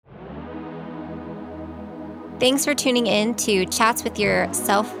Thanks for tuning in to Chats with Your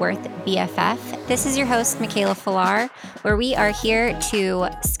Self-Worth BFF. This is your host, Michaela Falar, where we are here to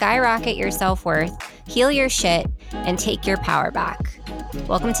skyrocket your self-worth, heal your shit, and take your power back.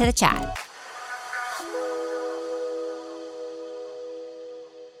 Welcome to the chat.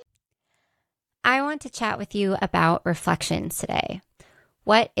 I want to chat with you about reflections today.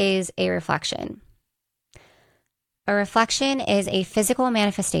 What is a reflection? A reflection is a physical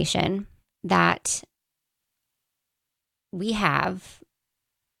manifestation that we have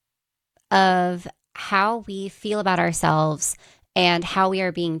of how we feel about ourselves and how we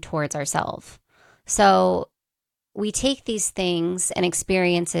are being towards ourselves. So we take these things and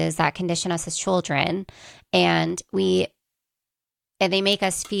experiences that condition us as children, and they make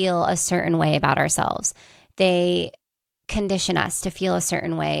us feel a certain way about ourselves. They condition us to feel a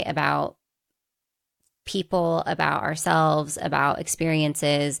certain way about people, about ourselves, about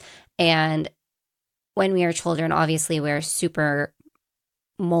experiences. And when we are children, obviously we're super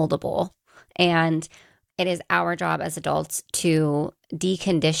moldable, and it is our job as adults to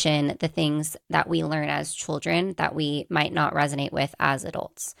decondition the things that we learn as children that we might not resonate with as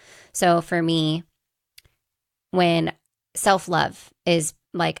adults. So for me, when self-love is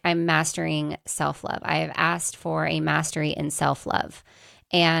like I'm mastering self-love, I have asked for a mastery in self-love.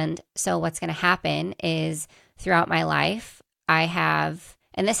 And so what's going to happen is throughout my life, I have,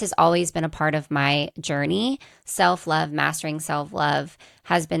 and this has always been a part of my journey, self-love, mastering self-love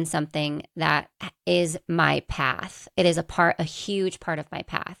has been something that is my path. It is a huge part of my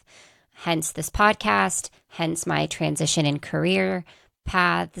path. Hence this podcast, hence my transition in career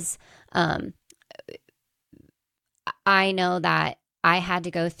paths. I know that I had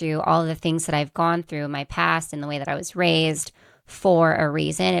to go through all of the things that I've gone through in my past and the way that I was raised for a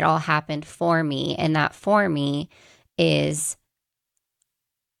reason. It all happened for me, and that for me is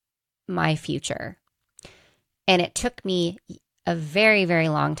my future. And it took me a very, very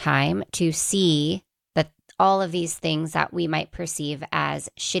long time to see that all of these things that we might perceive as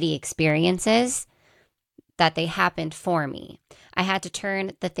shitty experiences, that they happened for me. I had to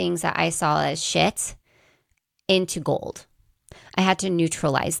turn the things that I saw as shit into gold. I had to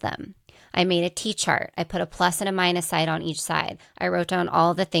neutralize them. I made a T-chart. I put a plus and a minus side on each side. I wrote down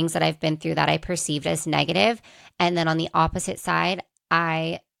all the things that I've been through that I perceived as negative. And then on the opposite side,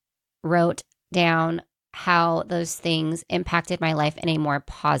 I wrote down how those things impacted my life in a more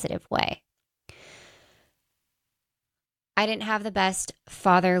positive way. I didn't have the best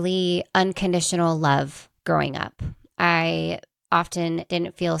fatherly, unconditional love growing up. I often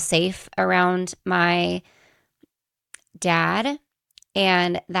didn't feel safe around my dad.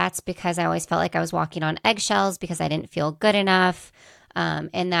 And that's because I always felt like I was walking on eggshells because I didn't feel good enough.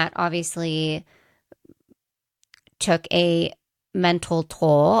 And that obviously took a mental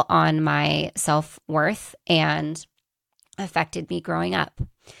toll on my self-worth and affected me growing up.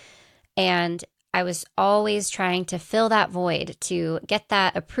 And I was always trying to fill that void, to get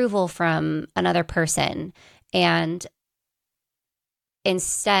that approval from another person. And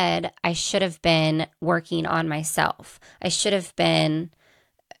instead, I should have been working on myself. I should have been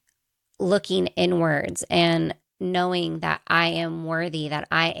looking inwards and knowing that I am worthy, that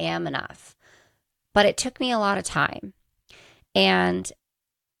I am enough. But it took me a lot of time. And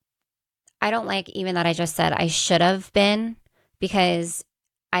I don't like even that I just said I should have been, because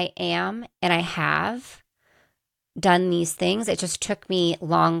I am and I have done these things. It just took me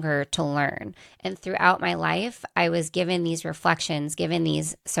longer to learn. And throughout my life, I was given these reflections, given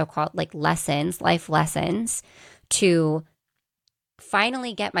these so-called like lessons, life lessons, to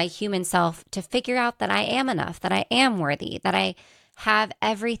finally get my human self to figure out that I am enough, that I am worthy, that I have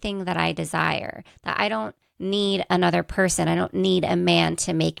everything that I desire, that I don't need another person. I don't need a man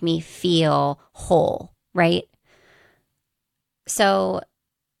to make me feel whole, right? So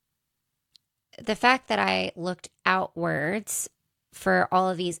the fact that I looked outwards for all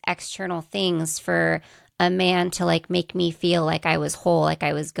of these external things, for a man to like make me feel like I was whole, like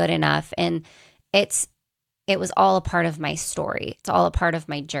I was good enough. And it was all a part of my story. It's all a part of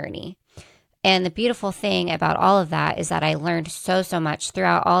my journey. And the beautiful thing about all of that is that I learned so much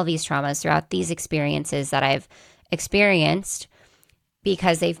throughout all these traumas, throughout these experiences that I've experienced,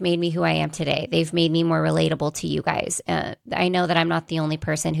 because they've made me who I am today. They've made me more relatable to you guys. I know that I'm not the only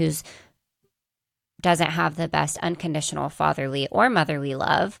person who's doesn't have the best unconditional fatherly or motherly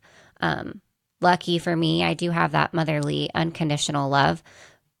love. Lucky for me, I do have that motherly unconditional love.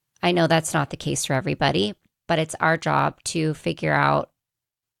 I know that's not the case for everybody, but it's our job to figure out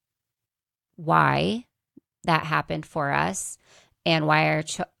why that happened for us and why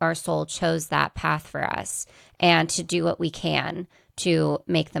our soul chose that path for us, and to do what we can to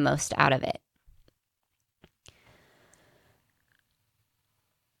make the most out of it.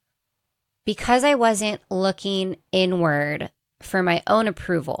 because I wasn't looking inward for my own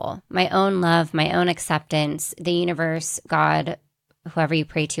approval, my own love, my own acceptance, the universe, God, whoever you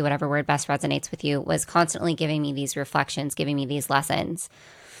pray to, whatever word best resonates with you, was constantly giving me these reflections, giving me these lessons.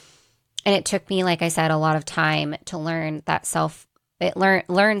 And it took me, like I said, a lot of time to learn that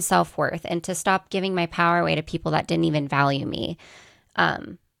learn self-worth and to stop giving my power away to people that didn't even value me.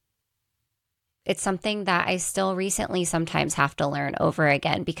 It's something that I still recently sometimes have to learn over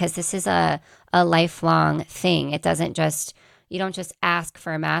again, because this is a lifelong thing. It doesn't just, you don't just ask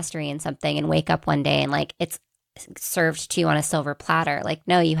for a mastery in something and wake up one day and like it's served to you on a silver platter. Like,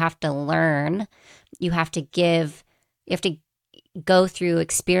 no, you have to learn. You have to go through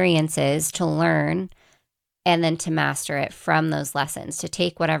experiences to learn and then to master it from those lessons, to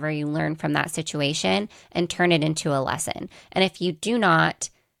take whatever you learn from that situation and turn it into a lesson. And if you do not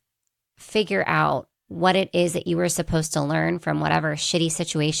figure out what it is that you were supposed to learn from whatever shitty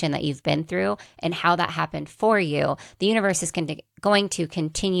situation that you've been through and how that happened for you, the universe is going to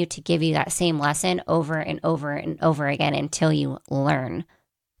continue to give you that same lesson over and over and over again until you learn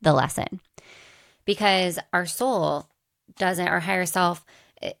the lesson. Because our soul doesn't, our higher self,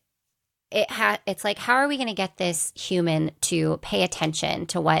 it's like, how are we going to get this human to pay attention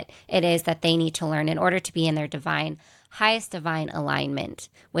to what it is that they need to learn in order to be in their highest divine alignment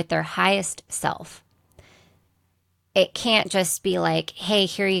with their highest self? It can't just be like, hey,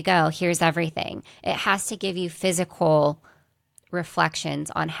 here you go, here's everything. It has to give you physical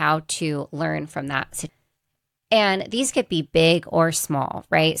reflections on how to learn from that. And these could be big or small,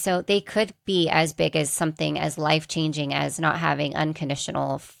 right? So they could be as big as something as life-changing as not having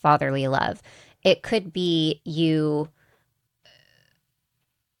unconditional fatherly love. It could be you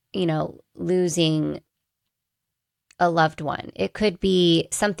losing a loved one. It could be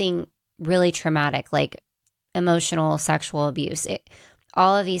something really traumatic, like emotional, sexual abuse.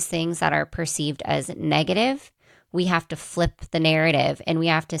 All of these things that are perceived as negative, we have to flip the narrative and we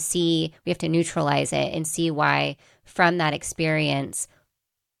have to neutralize it and see why from that experience,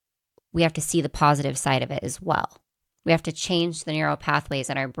 we have to see the positive side of it as well. We have to change the neural pathways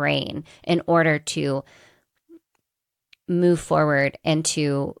in our brain in order to move forward and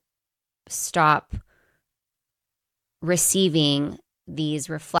to stop receiving these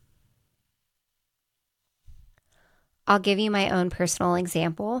reflections. I'll give you my own personal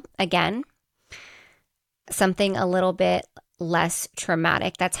example. Again, something a little bit less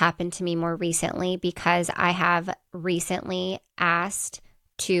traumatic that's happened to me more recently, because I have recently asked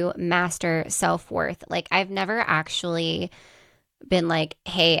to master self-worth. Like, I've never actually been like,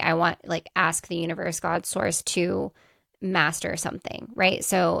 hey, I want, like, ask the universe, God, source, to master something, right?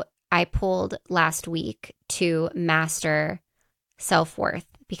 So I pulled last week to master self-worth,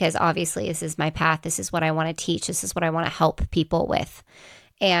 because obviously this is my path. This is what I want to teach. This is what I want to help people with.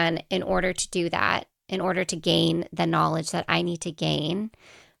 And in order to do that, in order to gain the knowledge that I need to gain,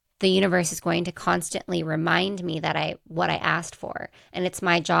 the universe is going to constantly remind me that what I asked for. And it's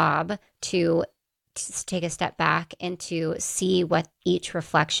my job to take a step back and to see what each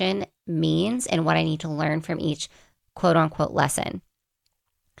reflection means and what I need to learn from each quote unquote lesson.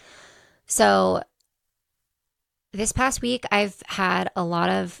 So this past week, I've had a lot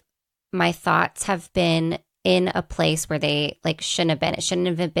of my thoughts have been in a place where they like shouldn't have been. It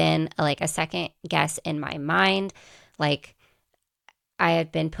shouldn't have been like a second guess in my mind. Like, I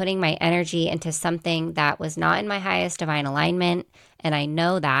had been putting my energy into something that was not in my highest divine alignment, and I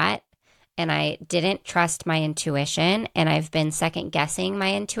know that, and I didn't trust my intuition, and I've been second guessing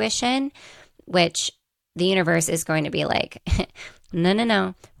my intuition, which the universe is going to be like,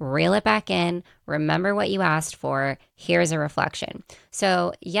 no, reel it back in. Remember what you asked for. Here's a reflection.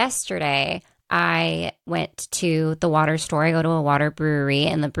 So yesterday, I went to the water store. I go to a water brewery,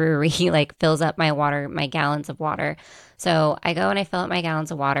 and the brewery like fills up my gallons of water. So I go and I fill up my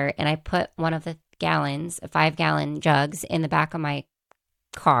gallons of water, and I put one of the gallons, 5-gallon jugs, in the back of my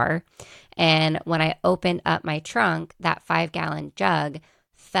car. And when I opened up my trunk, that 5-gallon jug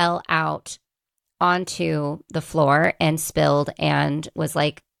fell out onto the floor and spilled, and was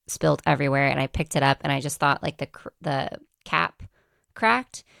like spilled everywhere. And I picked it up, and I just thought like the cap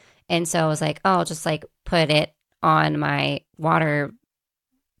cracked. And so I was like, oh, I'll just like put it on my water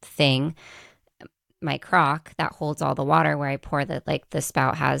thing, my crock that holds all the water where I pour the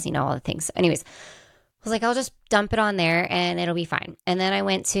spout has, all the things. So anyways, I was like, I'll just dump it on there and it'll be fine. And then I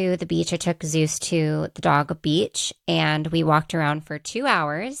went to the beach. I took Zeus to the dog beach, and we walked around for 2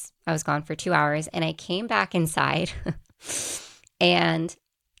 hours. I was gone for 2 hours, and I came back inside and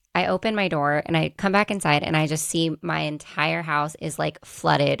I open my door and I come back inside, and I just see my entire house is like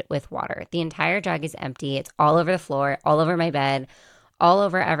flooded with water. The entire jug is empty. It's all over the floor, all over my bed, all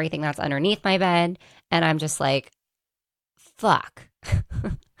over everything that's underneath my bed. And I'm just like, fuck.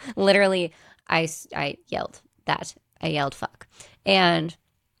 Literally, I yelled that. I yelled fuck. And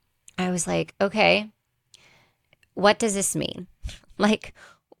I was like, okay, what does this mean? Like,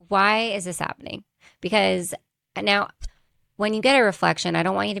 why is this happening? Because now, when you get a reflection, I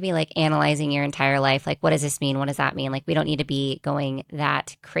don't want you to be like analyzing your entire life. Like, what does this mean? What does that mean? Like, we don't need to be going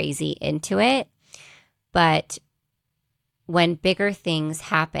that crazy into it. But when bigger things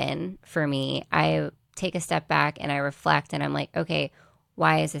happen for me, I take a step back and I reflect and I'm like, okay,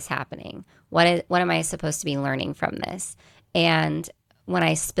 why is this happening? What am I supposed to be learning from this? And when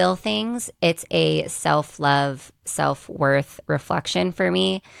I spill things, it's a self-love, self-worth reflection for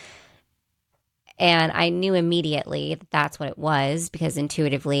me. And I knew immediately that that's what it was, because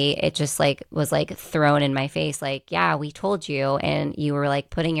intuitively it just like was like thrown in my face. Like, yeah, we told you. And you were like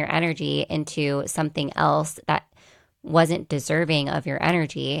putting your energy into something else that wasn't deserving of your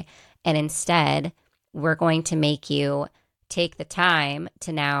energy. And instead, we're going to make you take the time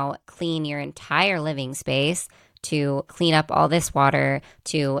to now clean your entire living space, to clean up all this water,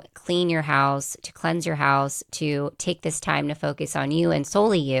 to clean your house, to cleanse your house, to take this time to focus on you and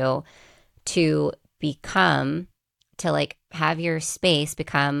solely you, to become, to like have your space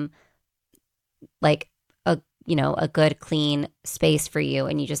become like a good clean space for you.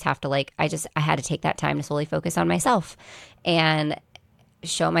 And you just have to like, I had to take that time to solely focus on myself and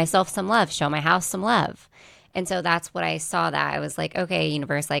show myself some love, show my house some love. And so that's what I saw, that I was like, okay,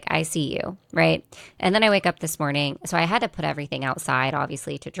 universe, like I see you, right? And then I wake up this morning. So I had to put everything outside,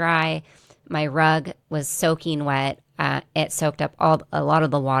 obviously, to dry. My rug was soaking wet. It soaked up a lot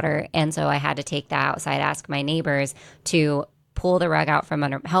of the water. And so I had to take that outside, ask my neighbors to pull the rug out from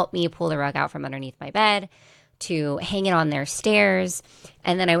under, help me pull the rug out from underneath my bed, to hang it on their stairs.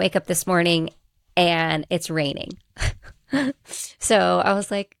 And then I wake up this morning and it's raining. So I was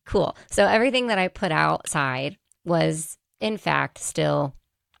like, cool. So everything that I put outside was, in fact, still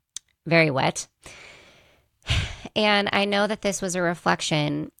very wet. And I know that this was a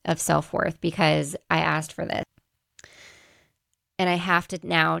reflection of self-worth because I asked for this. And I have to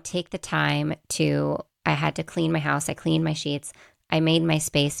now take the time I had to clean my house. I cleaned my sheets. I made my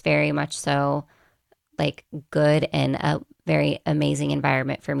space very much so like good and a very amazing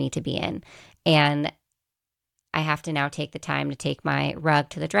environment for me to be in. And I have to now take the time to take my rug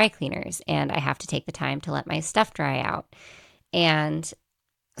to the dry cleaners, and I have to take the time to let my stuff dry out. And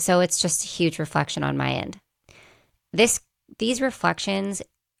so it's just a huge reflection on my end. These reflections,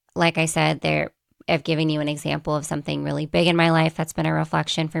 like I said, I've given you an example of something really big in my life that's been a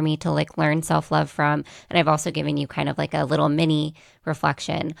reflection for me to like learn self-love from. And I've also given you kind of like a little mini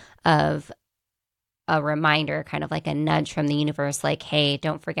reflection of a reminder, kind of like a nudge from the universe, like, hey,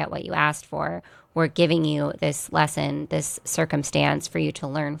 don't forget what you asked for. We're giving you this lesson, this circumstance for you to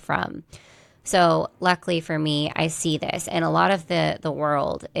learn from. So luckily for me, I see this. And a lot of the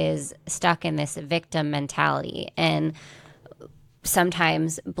world is stuck in this victim mentality and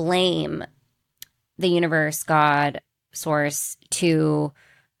sometimes blame the universe, God, source, to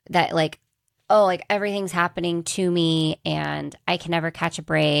that, like, oh, like everything's happening to me and I can never catch a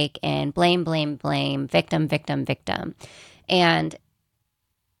break, and blame, victim, victim, victim. And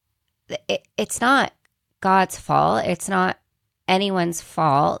it's not God's fault. It's not anyone's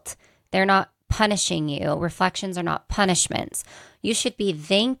fault. They're not punishing you. Reflections are not punishments. You should be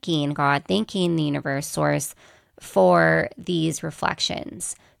thanking God, thanking the universe, source, for these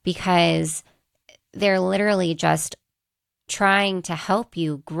reflections, because they're literally just trying to help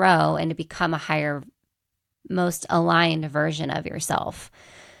you grow and to become a higher, most aligned version of yourself.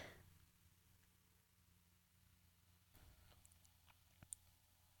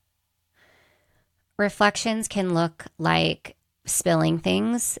 Reflections can look like spilling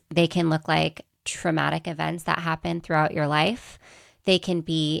things. They can look like traumatic events that happen throughout your life. They can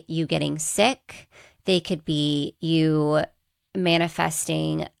be you getting sick. They could be you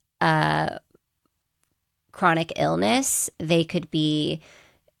manifesting a chronic illness. They could be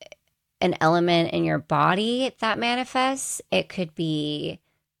an element in your body that manifests. It could be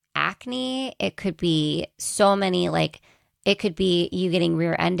acne. It could be so many, like, it could be you getting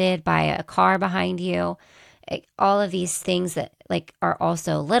rear-ended by a car behind you. All of these things that like are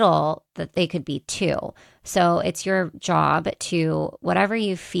also little, that they could be too. So it's your job to, whatever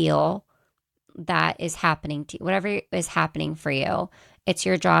you feel that is happening to you, whatever is happening for you, it's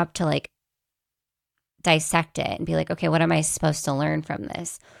your job to like dissect it and be like, okay, what am I supposed to learn from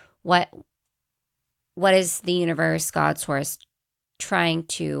this? What is the universe, God, source, trying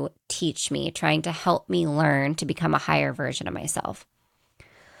to teach me, trying to help me learn to become a higher version of myself?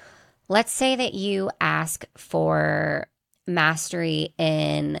 Let's say that you ask for mastery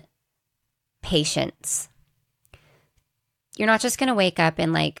in patience. You're not just going to wake up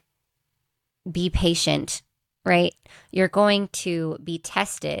and like be patient, right? You're going to be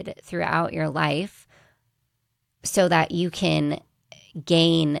tested throughout your life so that you can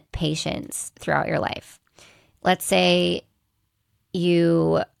gain patience throughout your life. Let's say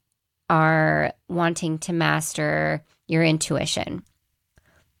you are wanting to master your intuition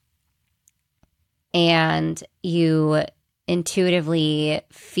and you intuitively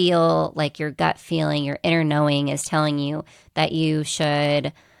feel like your gut feeling, your inner knowing is telling you that you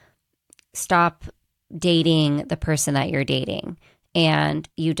should stop dating the person that you're dating, and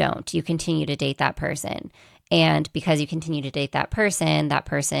you don't. You continue to date that person. And because you continue to date that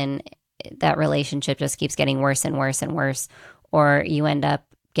person, that relationship just keeps getting worse and worse and worse, or you end up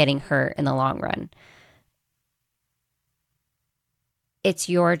getting hurt in the long run. It's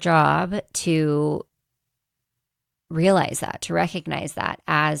your job to realize that, to recognize that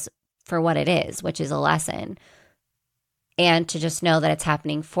as for what it is, which is a lesson, and to just know that it's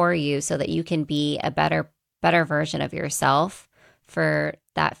happening for you so that you can be a better version of yourself for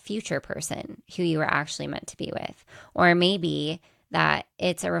that future person who you were actually meant to be with. Or maybe that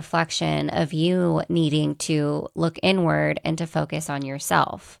it's a reflection of you needing to look inward and to focus on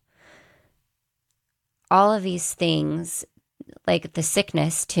yourself. All of these things, like the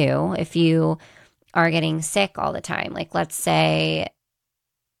sickness too, if you are getting sick all the time, like let's say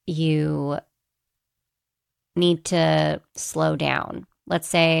you need to slow down. Let's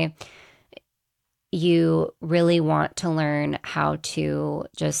say you really want to learn how to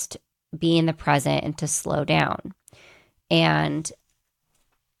just be in the present and to slow down. And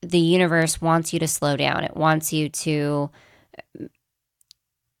the universe wants you to slow down. It wants you to,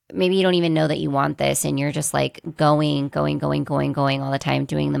 maybe you don't even know that you want this and you're just like going all the time,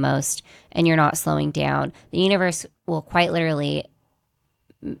 doing the most, and you're not slowing down. The universe will quite literally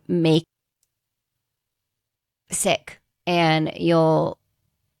make sick, and you'll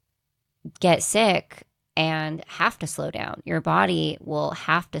get sick and have to slow down. Your body will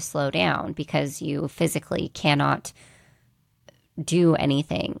have to slow down because you physically cannot do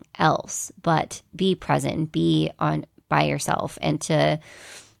anything else but be present and be on by yourself and to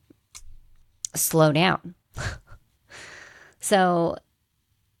slow down. So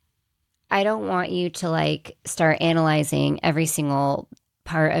I don't want you to like start analyzing every single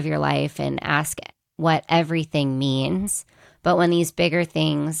part of your life and ask what everything means. But when these bigger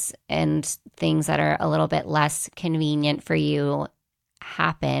things and things that are a little bit less convenient for you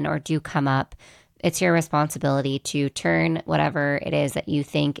happen or do come up, it's your responsibility to turn whatever it is that you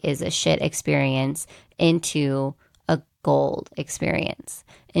think is a shit experience into a gold experience,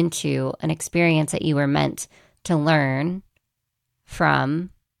 into an experience that you were meant to learn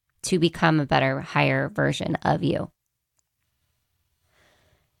from to become a better, higher version of you.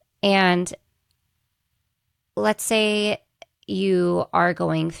 And let's say you are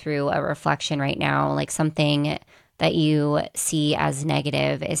going through a reflection right now, like something that you see as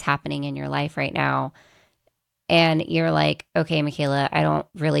negative is happening in your life right now. And you're like, okay, Michaela, I don't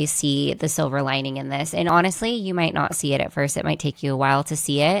really see the silver lining in this. And honestly, you might not see it at first. It might take you a while to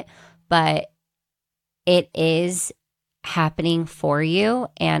see it, but it is happening for you.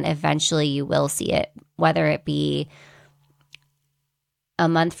 And eventually you will see it, whether it be a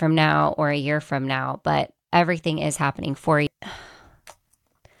month from now or a year from now, but everything is happening for you.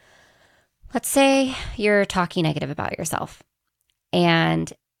 Let's say you're talking negative about yourself,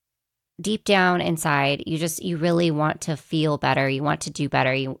 and deep down inside, you really want to feel better. You want to do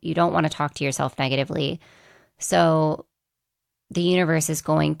better. You don't want to talk to yourself negatively. So the universe is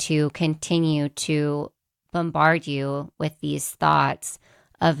going to continue to bombard you with these thoughts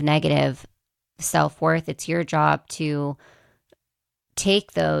of negative self-worth. It's your job to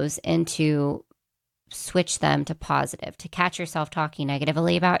take those and to switch them to positive, to catch yourself talking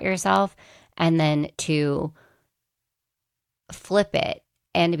negatively about yourself, and then to flip it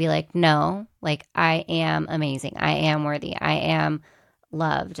and to be like, no, like I am amazing. I am worthy. I am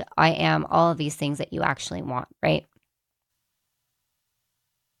loved. I am all of these things that you actually want, right?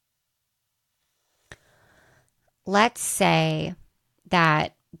 Let's say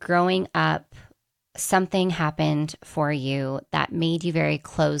that growing up, something happened for you that made you very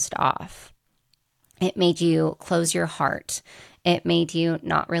closed off. It made you close your heart. It made you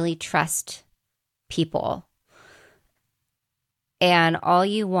not really trust people. And all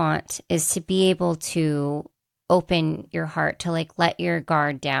you want is to be able to open your heart, to like let your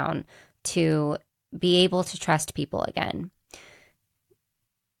guard down, to be able to trust people again.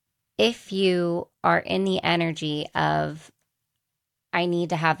 If you are in the energy of I need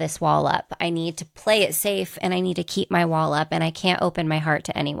to have this wall up. I need to play it safe and I need to keep my wall up and I can't open my heart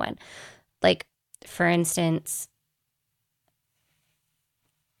to anyone. Like, for instance,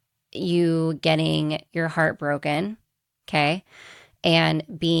 you getting your heart broken, okay, and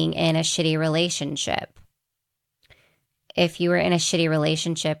being in a shitty relationship. If you were in a shitty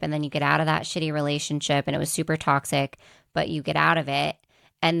relationship and then you get out of that shitty relationship and it was super toxic, but you get out of it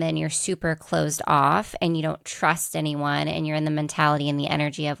and then you're super closed off and you don't trust anyone and you're in the mentality and the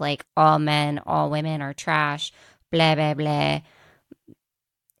energy of like all men, all women are trash, blah, blah, blah.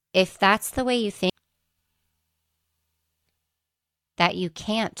 If that's the way you think, that you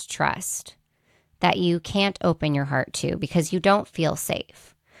can't trust, that you can't open your heart to because you don't feel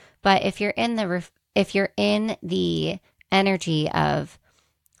safe. But if you're in the energy of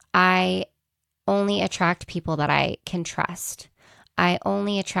I only attract people that I can trust. I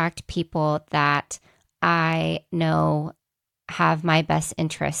only attract people that I know have my best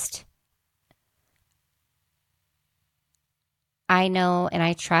interest. I know and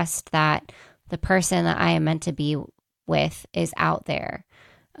I trust that the person that I am meant to be with is out there.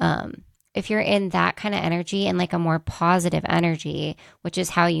 If you're in that kind of energy and like a more positive energy, which is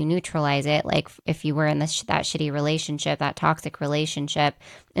how you neutralize it, like if you were in that shitty relationship, that toxic relationship,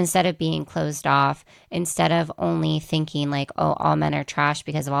 instead of being closed off, instead of only thinking like, oh, all men are trash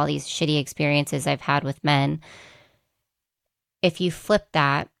because of all these shitty experiences I've had with men, if you flip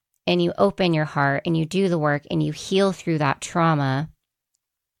that and you open your heart and you do the work and you heal through that trauma,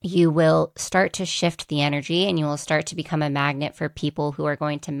 you will start to shift the energy and you will start to become a magnet for people who are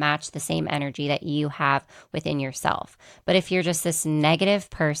going to match the same energy that you have within yourself. But if you're just this negative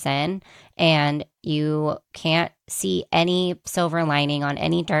person and you can't see any silver lining on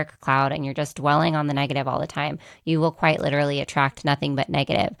any dark cloud and you're just dwelling on the negative all the time, you will quite literally attract nothing but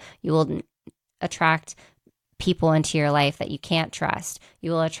negative. You will attract people into your life that you can't trust.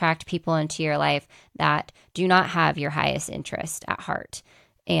 You will attract people into your life that do not have your highest interest at heart.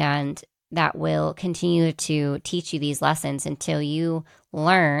 And that will continue to teach you these lessons until you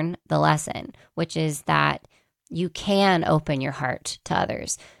learn the lesson, which is that you can open your heart to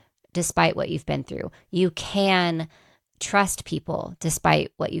others despite what you've been through. You can trust people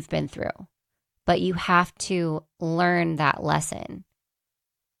despite what you've been through. But you have to learn that lesson.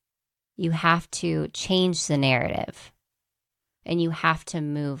 You have to change the narrative. And you have to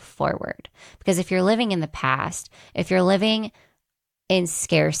move forward. Because if you're living in the past, if you're living in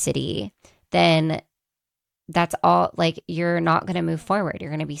scarcity, then that's all, like, you're not going to move forward.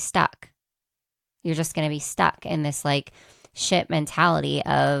 You're going to be stuck. You're just going to be stuck in this like shit mentality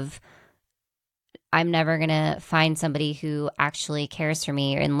of I'm never going to find somebody who actually cares for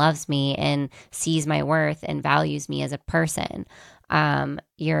me and loves me and sees my worth and values me as a person.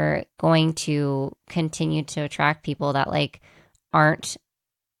 You're going to continue to attract people that like aren't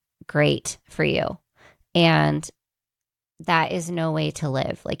great for you. And that is no way to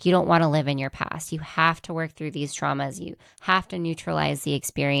live. Like, you don't want to live in your past. You have to work through these traumas. You have to neutralize the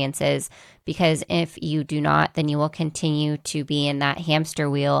experiences, because if you do not, then you will continue to be in that hamster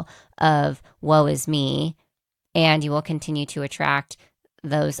wheel of woe is me, and you will continue to attract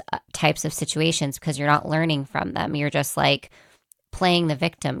those types of situations because you're not learning from them. You're just like playing the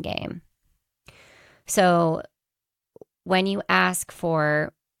victim game. So when you ask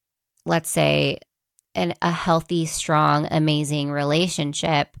for, let's say, a healthy, strong, amazing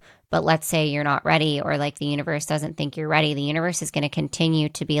relationship, but let's say you're not ready, or like the universe doesn't think you're ready, the universe is going to continue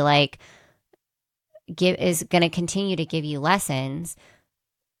to be like, is going to continue to give you lessons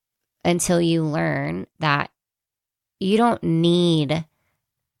until you learn that you don't need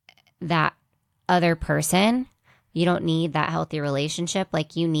that other person. You don't need that healthy relationship.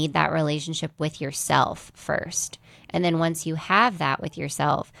 Like, you need that relationship with yourself first. And then once you have that with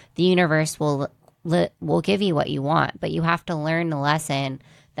yourself, the universe will give you what you want, but you have to learn the lesson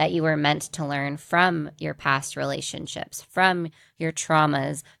that you were meant to learn from your past relationships, from your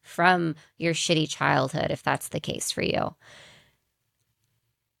traumas, from your shitty childhood, if that's the case for you.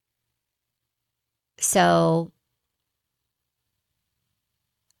 So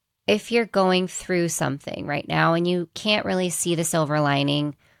if you're going through something right now and you can't really see the silver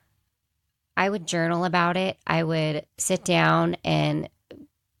lining, I would journal about it. I would sit down and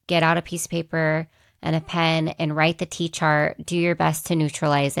get out a piece of paper and a pen and write the T-chart. Do your best to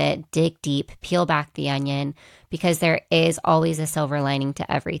neutralize it. Dig deep. Peel back the onion, because there is always a silver lining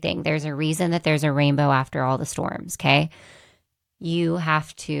to everything. There's a reason that there's a rainbow after all the storms, okay? You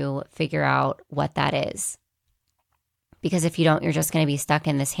have to figure out what that is. Because if you don't, you're just going to be stuck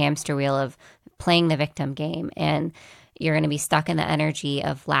in this hamster wheel of playing the victim game, and you're going to be stuck in the energy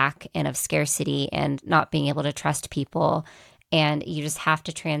of lack and of scarcity and not being able to trust people. And you just have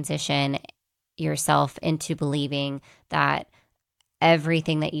to transition yourself into believing that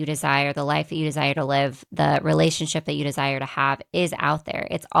everything that you desire, the life that you desire to live, the relationship that you desire to have is out there.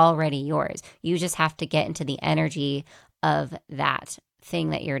 It's already yours. You just have to get into the energy of that thing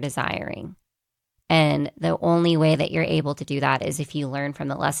that you're desiring. And the only way that you're able to do that is if you learn from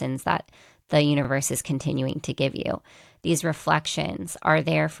the lessons that the universe is continuing to give you. These reflections are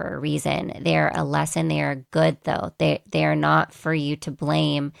there for a reason. They're a lesson. They are good, though. They are not for you to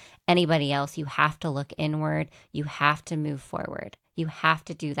blame anybody else. You have to look inward. You have to move forward. You have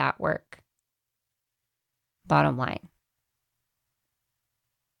to do that work. Bottom line.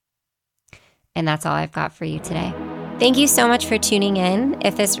 And that's all I've got for you today. Thank you so much for tuning in.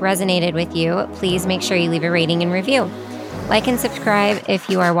 If this resonated with you, please make sure you leave a rating and review. Like and subscribe if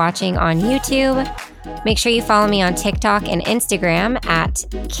you are watching on YouTube. Make sure you follow me on TikTok and Instagram at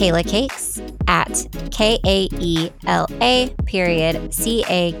Kayla Cakes, at KAELA_CAKES.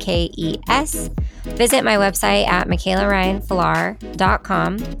 Visit my website at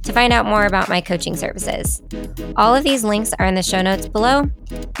MichaelaRyanFalar.com to find out more about my coaching services. All of these links are in the show notes below.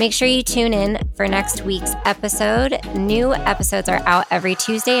 Make sure you tune in for next week's episode. New episodes are out every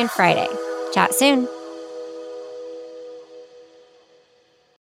Tuesday and Friday. Chat soon.